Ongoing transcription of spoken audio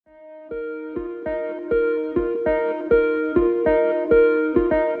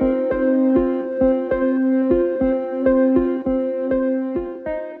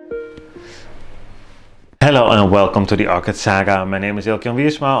Welcome to the Orchid Saga. My name is Ilkjan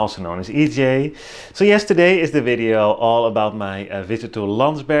Wiersma, also known as EJ. So yes, today is the video all about my visit to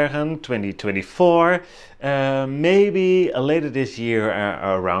Lansbergen 2024. Maybe later this year,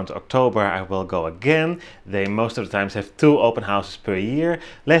 around October, I will go again. They most of the times have 2 open houses per year.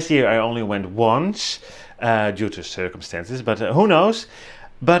 Last year I only went once due to circumstances, but who knows.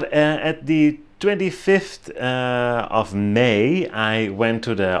 But at the 25th of May I went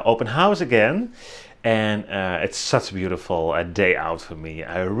to the open house again. And it's such a beautiful day out for me.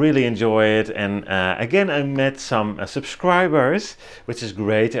 I really enjoy it, and again I met some subscribers, which is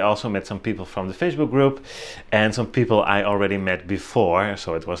great. I also met some people from the Facebook group and some people I already met before,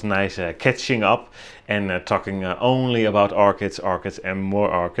 so it was nice catching up and talking only about orchids and more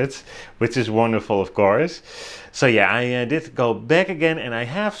orchids, which is wonderful, of course. So yeah, I did go back again, and I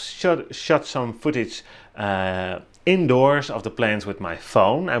have shot some footage indoors of the plants with my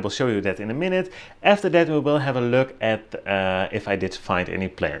phone. I will show you that in a minute. After that we will have a look at if I did find any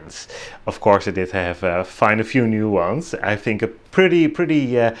plants. Of course I did have find a few new ones. I think a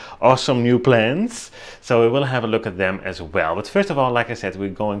pretty awesome new plants. So we will have a look at them as well. But first of all, like I said, we're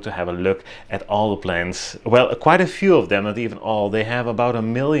going to have a look at all the plants. Well, quite a few of them, not even all. They have about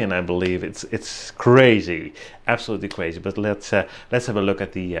 1 million, I believe. It's crazy, absolutely crazy. But let's have a look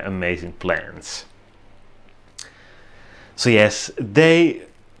at the amazing plants. So yes, they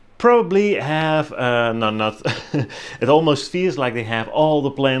probably have, it almost feels like they have all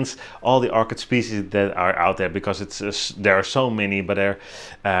the plants, all the orchid species that are out there, because there are so many, but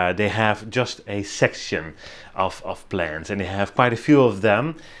they have just a section of plants, and they have quite a few of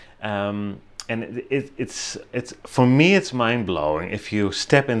them. And it's for me it's mind-blowing. If you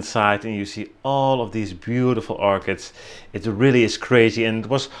step inside and you see all of these beautiful orchids, it really is crazy, and it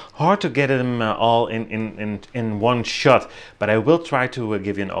was hard to get them all in one shot, but I will try to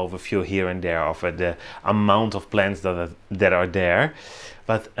give you an overview here and there of the amount of plants that are there.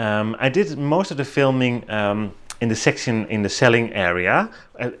 But I did most of the filming in the section in the selling area,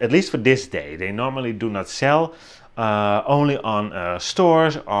 at least for this day. They normally do not sell, only on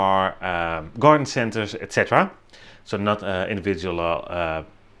stores or garden centers, etc. So not individual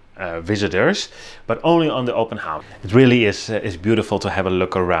visitors, but only on the open house. It really is beautiful to have a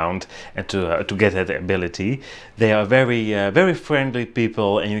look around and to get that ability. They are very friendly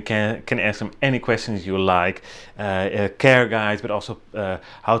people, and you can ask them any questions you like, care guides, but also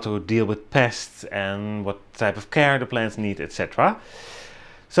how to deal with pests and what type of care the plants need, etc.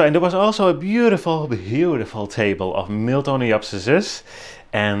 So, and there was also a beautiful table of Miltoniopsises,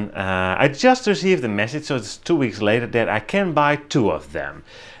 and I just received a message, so it's 2 weeks later, that I can buy 2 of them.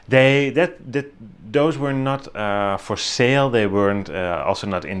 Those were not for sale. They weren't also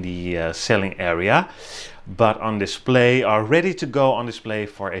not in the selling area, but on display, are ready to go on display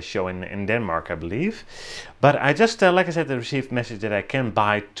for a show in Denmark, I believe. But I just, like I said, I received a message that I can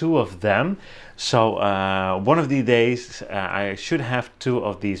buy 2 of them. So one of the days I should have 2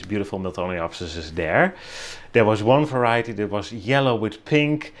 of these beautiful Miltoniopsises there. There was one variety that was yellow with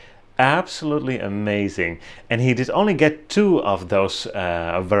pink, absolutely amazing. And he did only get 2 of those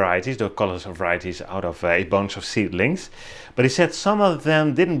varieties, those colors of varieties, out of a bunch of seedlings. But he said some of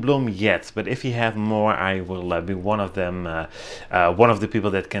them didn't bloom yet, but if you have more, I will be one of them, one of the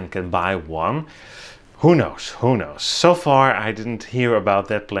people that can buy one. Who knows, who knows. So far I didn't hear about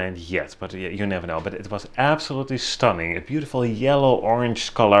that plant yet, but you never know. But it was absolutely stunning. A beautiful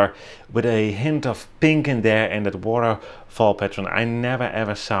yellow-orange color with a hint of pink in there, and that waterfall pattern. I never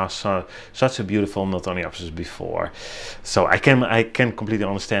ever saw such a beautiful Miltoniopsis before. So I can completely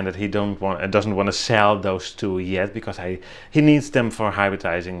understand that he doesn't want to sell those 2 yet, because he needs them for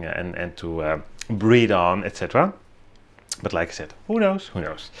hybridizing and to breed on, etc. But like I said, who knows, who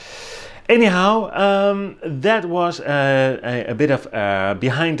knows. Anyhow, that was a bit of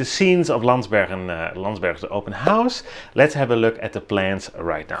behind the scenes of Lansbergen's open house. Let's have a look at the plants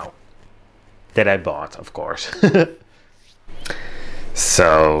right now. That I bought, of course.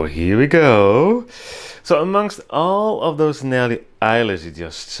 So, here we go. So, amongst all of those Nelly Eilers you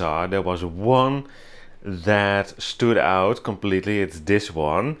just saw, there was one that stood out completely. It's this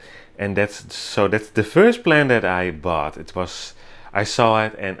one. And that's the first plant that I bought. I saw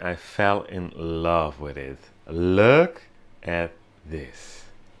it and I fell in love with it. Look at this.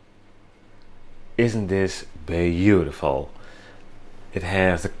 Isn't this beautiful? It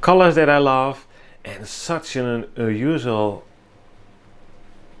has the colors that I love and such an unusual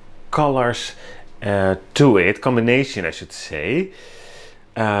colors to it, combination I should say.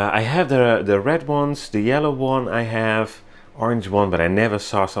 I have the red ones, the yellow one I have, orange one, but I never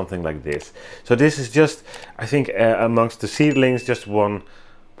saw something like this. So this is just, I think, amongst the seedlings, just one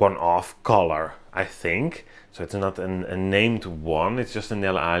off color, I think. So it's not a named one, it's just a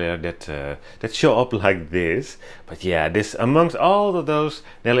Nelly Eyeler that show up like this. But yeah, this amongst all of those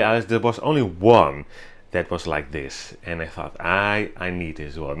Nelly Eyeler, there was only one that was like this. And I thought, I need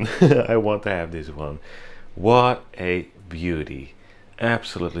this one. I want to have this one. What a beauty.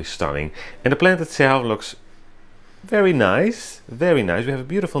 Absolutely stunning. And the plant itself looks very nice. Very nice. We have a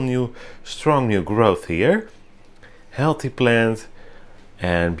beautiful new, strong new growth here. Healthy plant.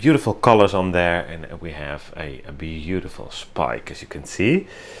 And beautiful colors on there, and we have a beautiful spike, as you can see.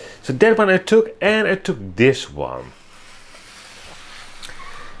 So that one I took, and I took this one.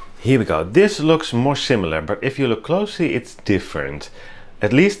 Here we go. This looks more similar, but if you look closely, it's different.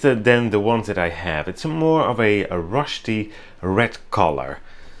 At least than the ones that I have. It's more of a rusty red color.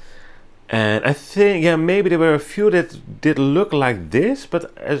 And I think, yeah, maybe there were a few that did look like this,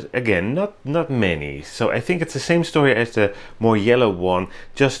 but again, not many. So I think it's the same story as the more yellow one,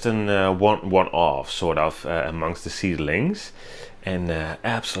 just an one-off sort of amongst the seedlings, and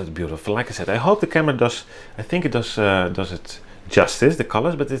absolutely beautiful. Like I said, I hope the camera does. I think it does it justice, the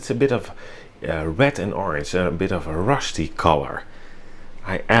colors, but it's a bit of red and orange, a bit of a rusty color.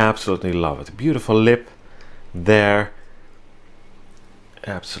 I absolutely love it. Beautiful lip there.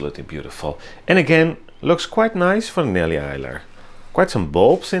 Absolutely beautiful. And again, looks quite nice for Nelly Eyeler. Quite some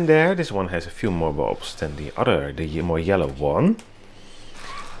bulbs in there. This one has a few more bulbs than the other, the more yellow one.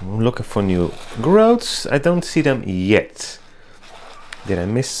 I'm looking for new growths. I don't see them yet. Did I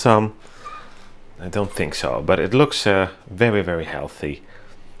miss some? I don't think so, but it looks very, very healthy.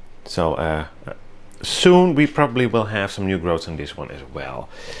 So soon we probably will have some new growths on this one as well.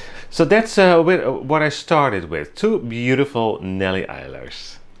 So that's what I started with. Two beautiful Nelly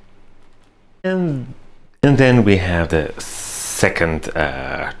Eyeler's. And then we have the second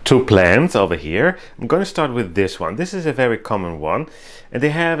two plants over here. I'm going to start with this one. This is a very common one. And they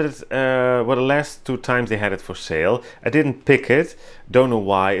have it, well, the last two times they had it for sale. I didn't pick it. Don't know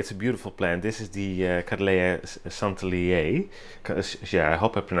why. It's a beautiful plant. This is the Cattleya Santallier. Yeah, I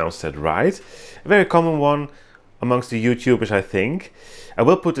hope I pronounced that right. A very common one amongst the YouTubers, I think. I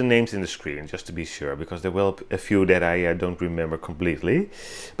will put the names in the screen just to be sure, because there will be a few that I don't remember completely.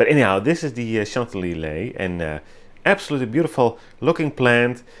 But anyhow, this is the Chantilly, and absolutely beautiful looking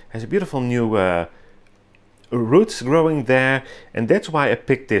plant. Has a beautiful new roots growing there, and that's why I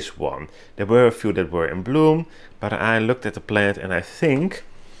picked this one. There were a few that were in bloom, but I looked at the plant and I think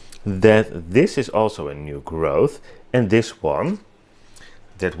that this is also a new growth, and this one,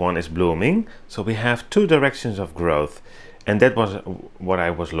 that one is blooming. So we have two directions of growth, and that was what I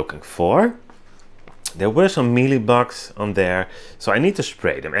was looking for. There were some mealybugs on there, so I need to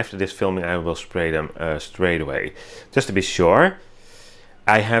spray them. After this filming I will spray them straight away, just to be sure.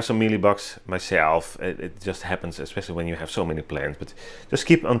 I have some mealybugs myself. It just happens, especially when you have so many plants, but just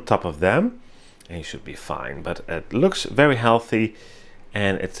keep on top of them and you should be fine. But it looks very healthy,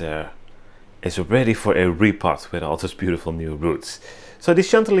 and it's ready for a repot with all those beautiful new roots. So the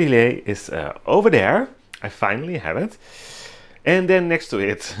Chantilly is over there. I finally have it. And then next to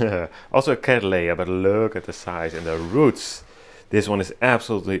it, also a Cattleya, but look at the size and the roots. This one is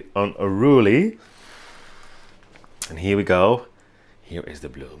absolutely unruly. And here we go. Here is the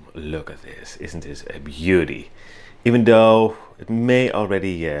bloom. Look at this. Isn't this a beauty? Even though it may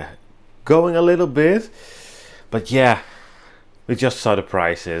already going a little bit. But yeah, we just saw the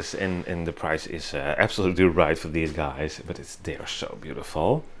prices, and the price is absolutely right for these guys. But they are so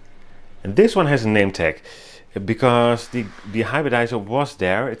beautiful. And this one has a name tag, because the hybridizer was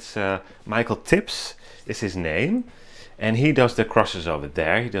there. It's Michael Tips is his name, and he does the crosses over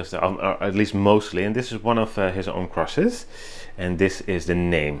there. He does the at least mostly, and this is one of his own crosses, and this is the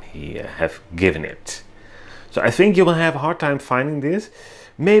name he have given it. So I think you will have a hard time finding this.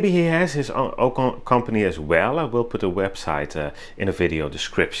 Maybe he has his own company as well. I will put a website in a video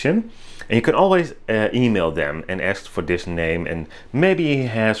description, and you can always email them and ask for this name, and maybe he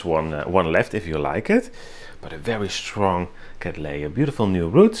has one left if you like it. But a very strong Cattleya, beautiful new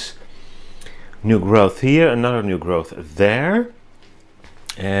roots, new growth here, another new growth there,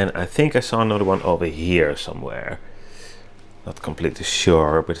 and I think I saw another one over here somewhere. Not completely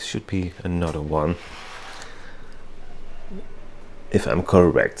sure, but it should be another one, if I'm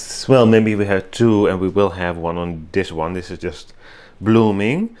correct. Well, maybe we have two, and we will have one on this one. This is just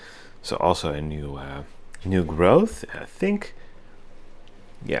blooming, so also a new growth, I think.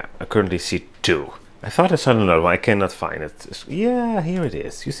 Yeah, I currently see two. I thought I saw another one. I cannot find it. Yeah, here it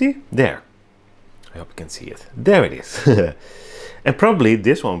is. You see? There. I hope you can see it. There it is. And probably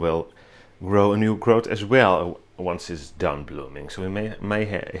this one will grow a new growth as well once it's done blooming. So we may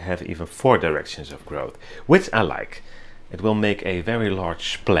have even 4 directions of growth, which I like. It will make a very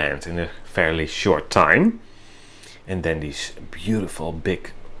large plant in a fairly short time. and then these beautiful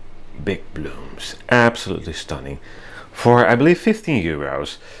big blooms, absolutely stunning, for I believe 15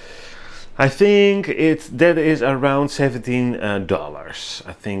 euros. I think that is around $17.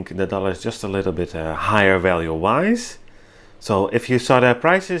 I think the dollar is just a little bit higher value wise. So if you saw the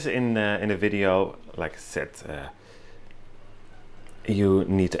prices in the video, like I said, you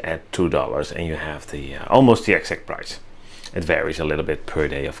need to add $2 and you have the almost the exact price. It varies a little bit per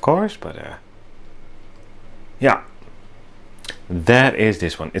day, of course, but yeah, that is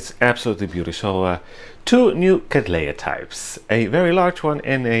this one. It's absolutely beautiful. So two new Cattleya types, a very large one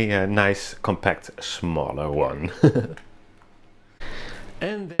and a nice compact smaller one.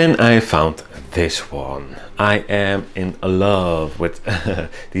 And then I found this one. I am in love with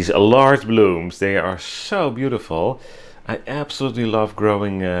these large blooms. They are so beautiful. I absolutely love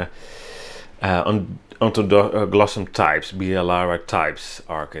growing onto the blossom types, Bialara types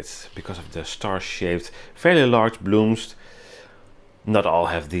orchids, because of the star-shaped, fairly large blooms. Not all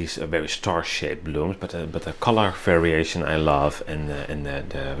have these very star-shaped blooms, but the color variation I love, and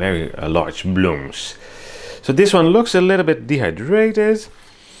the very large blooms. So this one looks a little bit dehydrated.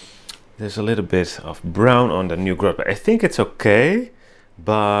 There's a little bit of brown on the new growth, but I think it's okay.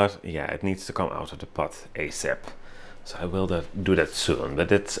 But yeah, it needs to come out of the pot ASAP. So I will do that soon,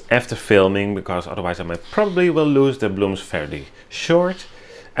 but it's after filming, because otherwise I probably will lose the blooms fairly short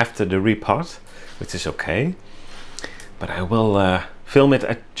after the repot, which is okay. But I will film it.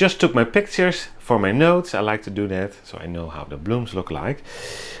 I just took my pictures for my notes. I like to do that, so I know how the blooms look like.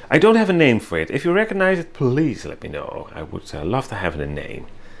 I don't have a name for it. If you recognize it, please let me know. I would love to have the name.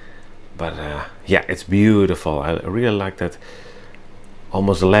 But yeah, it's beautiful. I really like that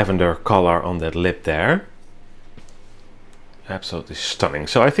almost lavender color on that lip there. Absolutely stunning.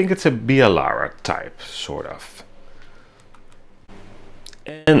 So I think it's a Bialara type, sort of.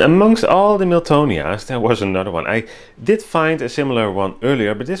 And amongst all the Miltonias, there was another one. I did find a similar one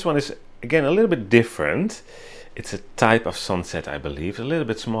earlier, but this one is again a little bit different. It's a type of sunset, I believe, a little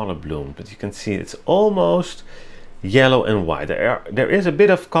bit smaller bloom, but you can see it's almost yellow and white. There is a bit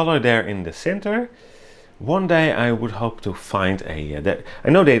of color there in the center. One day I would hope to find a, I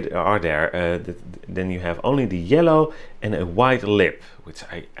know they are there, then you have only the yellow and a white lip, which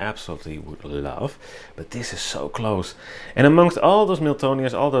I absolutely would love, but this is so close. And amongst all those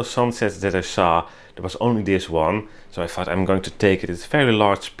Miltonias, all those sunsets that I saw, there was only this one, so I thought I'm going to take it. It's a very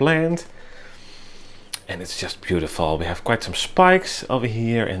large plant, and it's just beautiful. We have quite some spikes over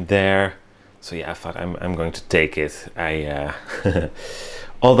here and there, so yeah, I thought I'm going to take it.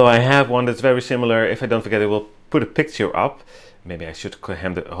 Although I have one that's very similar, if I don't forget, I will put a picture up. Maybe I should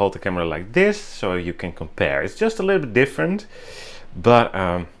hold the camera like this so you can compare. It's just a little bit different, but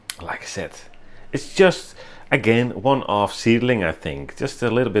like I said, it's just again one-off seedling, I think, just a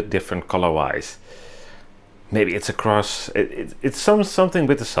little bit different color-wise. Maybe it's a cross. It's something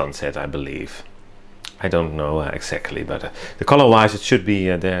with the sunset, I believe. I don't know exactly, but the color-wise, it should be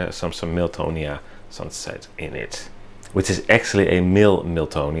there's some Miltonia sunset in it, which is actually a male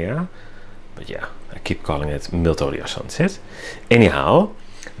Miltonia, but yeah, I keep calling it Miltonia sunset. Anyhow,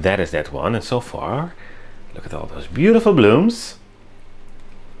 that is that one, and so far, look at all those beautiful blooms.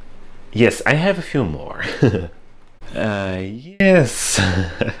 Yes, I have a few more. Yes,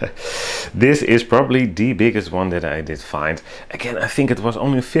 this is probably the biggest one that I did find. Again, I think it was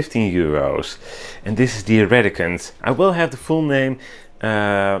only 15 euros, and this is the Eradicant. I will have the full name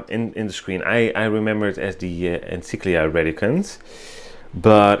in the screen. I remember it as the Encyclia Eradicans,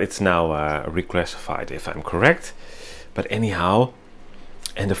 but it's now reclassified, if I'm correct. But anyhow,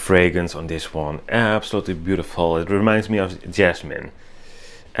 and the fragrance on this one, absolutely beautiful. It reminds me of jasmine.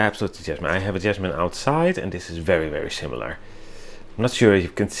 Absolutely jasmine. I have a jasmine outside, and this is very, very similar. I'm not sure if you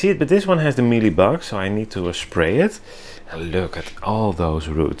can see it, but this one has the mealybug, so I need to spray it. And look at all those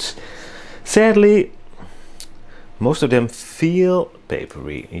roots. Sadly, most of them feel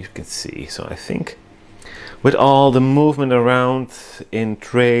papery, you can see. So I think with all the movement around in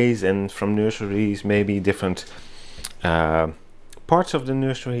trays and from nurseries, maybe different parts of the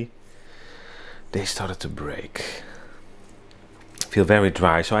nursery, they started to break. Feel very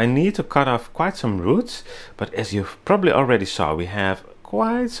dry, so I need to cut off quite some roots, but as you probably already saw, we have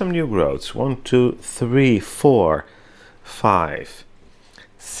quite some new growths. 1, 2, 3, 4, 5,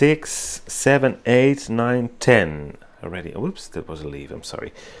 6, 7, 8, 9, 10 already. Whoops, that was a leaf, I'm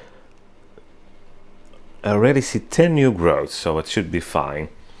sorry. I already see 10 new growths, so it should be fine,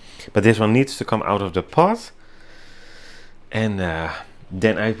 but this one needs to come out of the pot, and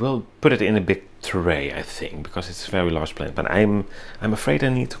then I will put it in a big tray, I think, because it's a very large plant. But I'm afraid I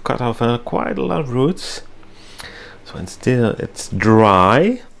need to cut off quite a lot of roots. So it's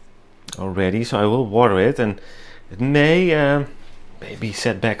dry already, so I will water it, and It may maybe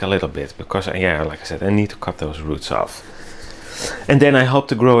set back a little bit because, yeah, like I said, I need to cut those roots off. And then I hope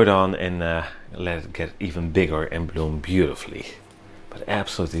to grow it on and let it get even bigger and bloom beautifully. But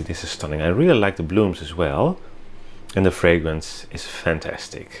absolutely, this is stunning. I really like the blooms as well. And the fragrance is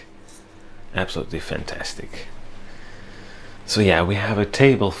fantastic. Absolutely fantastic. So yeah, we have a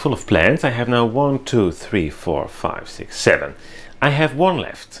table full of plants. I have now 1, 2, 3, 4, 5, 6, 7. I have one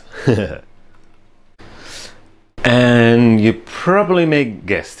left. And you probably may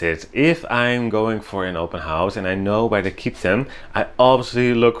guessed it, if I'm going for an open house and I know where to keep them, I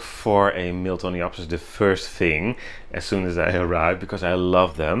obviously look for a Miltoniopsis the first thing as soon as I arrive, because I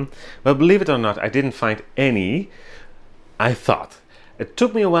love them. But believe it or not, I didn't find any. I thought. It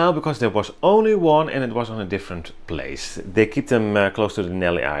took me a while because there was only one and it was on a different place. They keep them close to the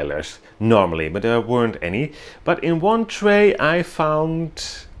Nelly Eilers normally, but there weren't any. But in one tray I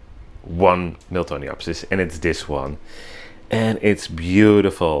found one Miltoniopsis, and it's this one. And it's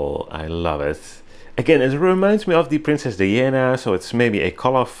beautiful. I love it. Again, it reminds me of the Princess Diana, so it's maybe a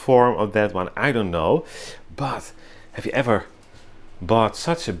color form of that one. I don't know. But have you ever bought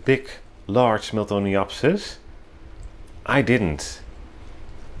such a big, large Miltoniopsis? I didn't.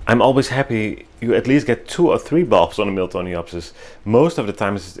 I'm always happy you at least get 2 or 3 bulbs on a Miltoniopsis. Most of the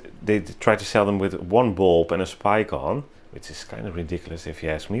times they try to sell them with 1 bulb and a spike on, which is kind of ridiculous if you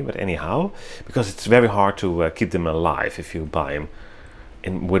ask me, but anyhow, because it's very hard to keep them alive if you buy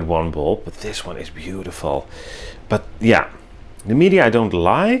them with 1 bulb. But this one is beautiful. But yeah, the media I don't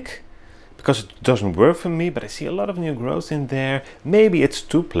like because it doesn't work for me, but I see a lot of new growth in there. Maybe it's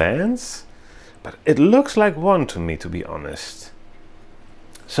 2 plants, but it looks like 1 to me, to be honest.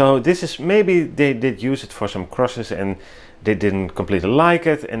 So this is, maybe they did use it for some crosses and they didn't completely like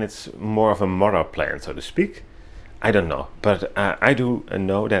it, and it's more of a mother plant, so to speak. I don't know, but I do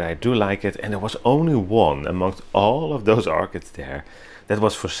know that I do like it, and there was only 1 amongst all of those orchids there that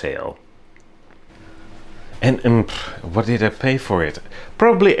was for sale. And what did I pay for it?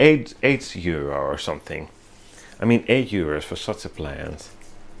 Probably 8 euro or something. I mean, 8 euros for such a plant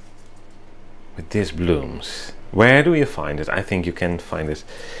with these blooms. Where do you find it? I think you can find it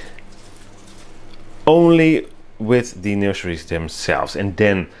only with the nurseries themselves, and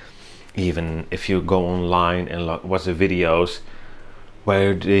then even if you go online and watch the videos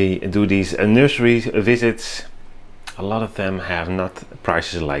where they do these nursery visits, a lot of them have not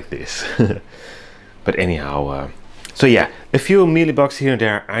prices like this. But anyhow, so yeah, a few mealybugs here and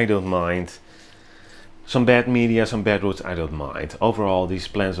there, I don't mind. Some bad media, some bad roots, I don't mind. Overall, these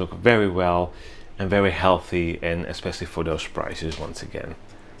plants look very well and very healthy, and especially for those prices, once again,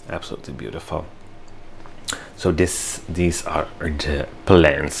 absolutely beautiful. So these are the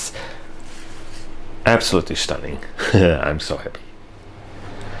plants. Absolutely stunning. I'm so happy.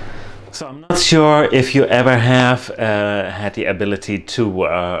 So I'm not sure if you ever have had the ability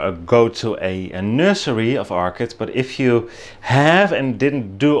to go to a nursery of orchids, but if you have and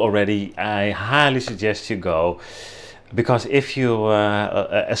didn't do already, I highly suggest you go. Because if you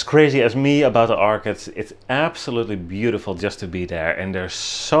as crazy as me about the orchids, it's absolutely beautiful just to be there, and there's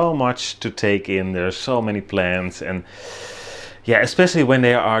so much to take in. There's so many plants, and yeah, especially when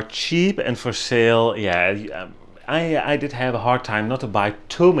they are cheap and for sale. Yeah, I did have a hard time not to buy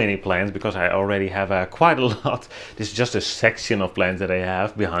too many plants because I already have quite a lot. This is just a section of plants that I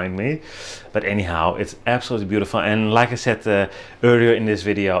have behind me. But anyhow, it's absolutely beautiful, and like I said earlier in this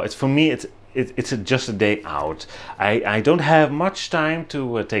video, it's for me it's just a day out. I don't have much time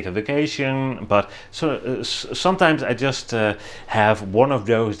to take a vacation, but sometimes I just have one of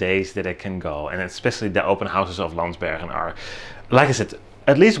those days that I can go, and especially the open houses of Lansbergen are, like I said,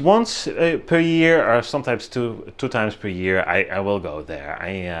 at least once per year, or sometimes two times per year. I will go there.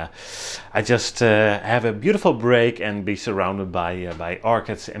 I just have a beautiful break and be surrounded by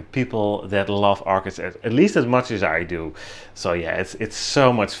orchids and people that love orchids at least as much as I do. So yeah, it's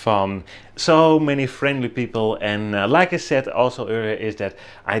so much fun. So many friendly people, and like I said also earlier, is that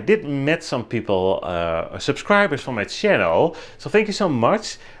I did meet some people, subscribers from my channel. So thank you so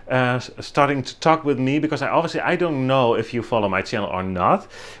much. Starting to talk with me, because I don't know if you follow my channel or not,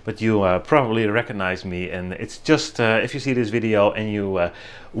 but you probably recognize me, and it's just if you see this video and you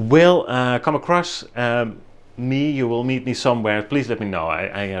will come across me, you will meet me somewhere, please let me know.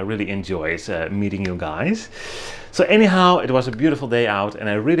 I really enjoy meeting you guys. So anyhow, it was a beautiful day out, and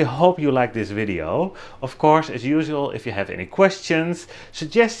I really hope you liked this video. Of course, as usual, if you have any questions,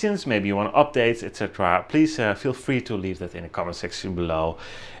 suggestions, maybe you want updates, etc., please feel free to leave that in the comment section below.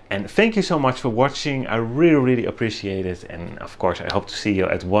 And thank you so much for watching. I really appreciate it, and of course I hope to see you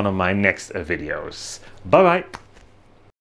at one of my next videos. Bye bye.